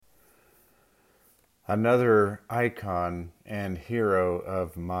Another icon and hero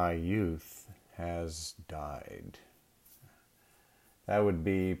of my youth has died. That would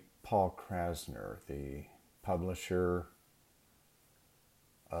be Paul Krassner, the publisher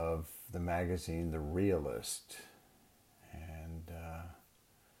of the magazine The Realist, and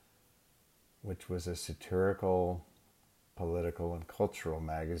which was a satirical, political, and cultural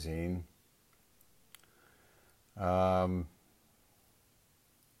magazine um,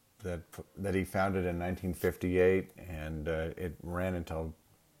 that he founded in 1958, and it ran until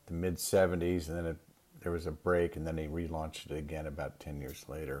the mid 70s, and then there was a break, and then he relaunched it again about 10 years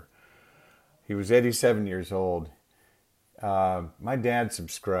later. He was 87 years old. My dad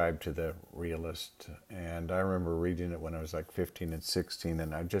subscribed to the Realist, and I remember reading it when I was like 15 and 16,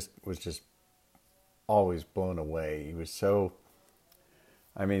 and I was just always blown away. He was so,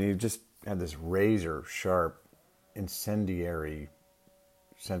 he just had this razor sharp, incendiary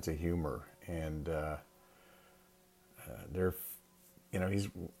sense of humor, and there,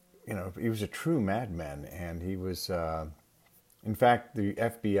 he was a true madman, and he was, in fact, the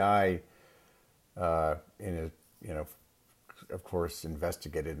FBI, of course,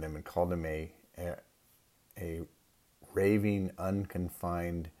 investigated him and called him a raving,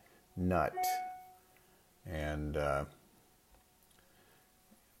 unconfined nut, and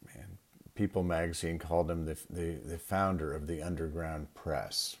People magazine called him the founder of the underground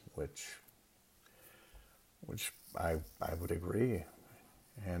press, which I would agree.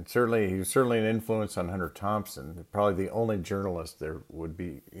 And certainly, he was certainly an influence on Hunter Thompson. Probably the only journalist there would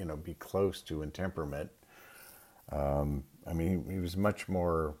be close to in temperament. He was much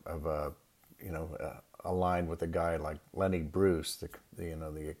more of aligned with a guy like Lenny Bruce,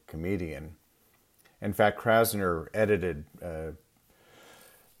 the comedian. In fact, Krassner edited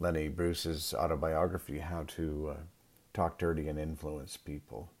Lenny Bruce's autobiography, How to Talk Dirty and Influence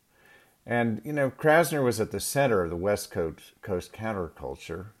People. And, Krassner was at the center of the West Coast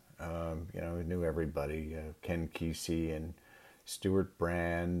counterculture. He knew everybody, Ken Kesey and Stuart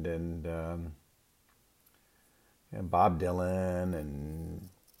Brand and Bob Dylan and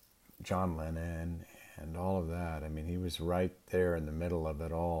John Lennon and all of that. He was right there in the middle of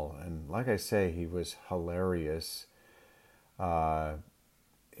it all. And like I say, he was hilarious. He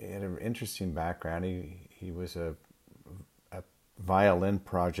had an interesting background. He was a violin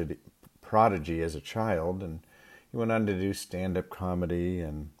prodigy as a child, and he went on to do stand-up comedy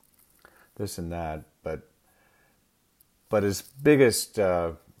and this and that. But his biggest,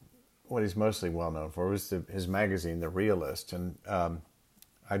 what he's mostly well known for, was his magazine, The Realist. And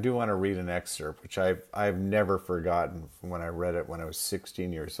I do want to read an excerpt, which I've never forgotten from when I read it when I was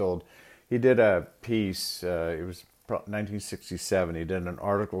 16 years old. He did a piece. It was 1967. He did an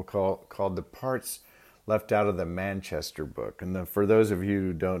article called "The Parts Left Out of the Manchester Book." And for those of you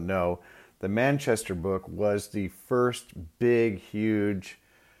who don't know, the Manchester Book was the first big, huge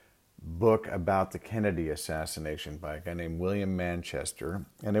book about the Kennedy assassination by a guy named William Manchester.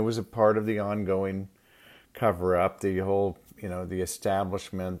 And it was a part of the ongoing cover-up. The whole, the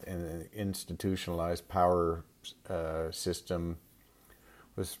establishment and institutionalized power system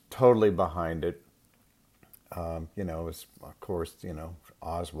was totally behind it. It was, of course,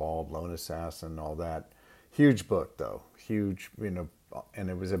 Oswald, Lone Assassin, all that. Huge book, though. Huge, and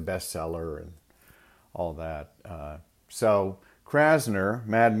it was a bestseller and all that. So Krassner,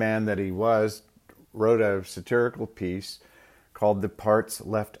 madman that he was, wrote a satirical piece called "The Parts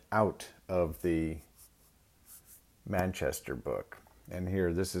Left Out of the Manchester Book." And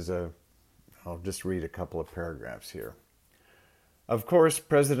here, I'll just read a couple of paragraphs here. "Of course,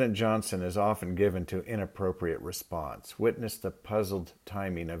 President Johnson is often given to inappropriate response. Witness the puzzled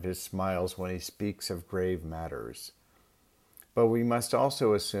timing of his smiles when he speaks of grave matters. But we must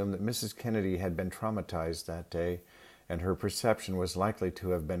also assume that Mrs. Kennedy had been traumatized that day, and her perception was likely to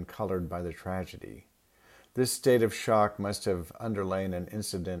have been colored by the tragedy. This state of shock must have underlain an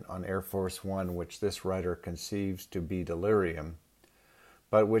incident on Air Force One which this writer conceives to be delirium,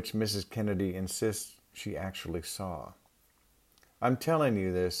 but which Mrs. Kennedy insists she actually saw. I'm telling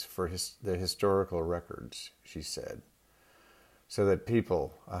you this for the historical records," she said, "so that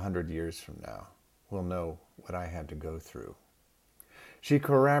people 100 years from now will know what I had to go through." She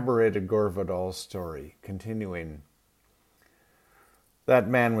corroborated Gore Vidal's story, continuing, "That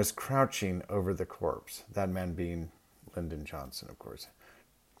man was crouching over the corpse," that man being Lyndon Johnson, of course,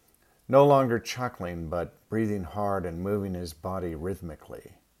 "no longer chuckling, but breathing hard and moving his body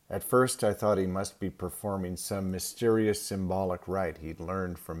rhythmically. At first I thought he must be performing some mysterious symbolic rite he'd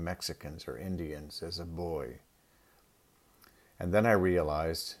learned from Mexicans or Indians as a boy. And then I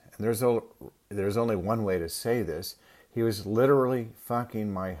realized, and there's only one way to say this, He was literally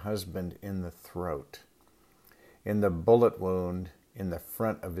fucking my husband in the throat, in the bullet wound in the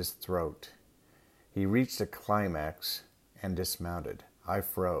front of his throat. He reached a climax and dismounted. I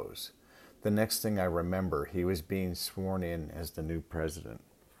froze. The next thing I remember, he was being sworn in as the new president.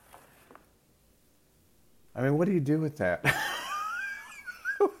 I mean, what do you do with that?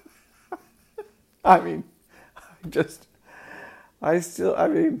 I mean,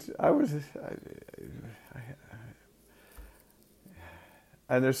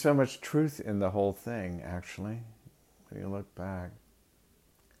 and there's so much truth in the whole thing, actually, when you look back.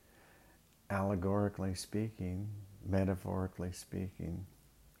 Allegorically speaking, metaphorically speaking.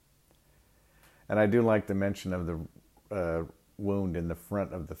 And I do like the mention of the wound in the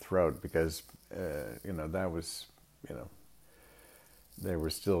front of the throat, because, that was, it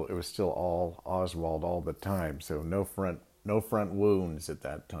was still all Oswald all the time. So no front wounds at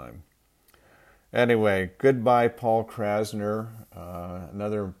that time. Anyway, goodbye, Paul Krassner,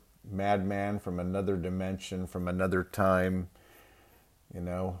 another madman from another dimension, from another time.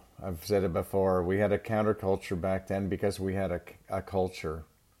 I've said it before, we had a counterculture back then because we had a culture.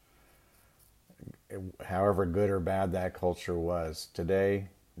 However good or bad that culture was. Today,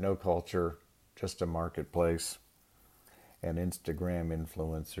 no culture, just a marketplace and Instagram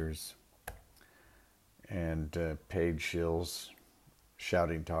influencers and paid shills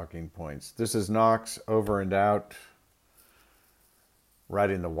shouting talking points. This is Knox, over and out,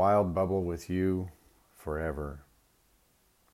 riding the wild bubble with you forever.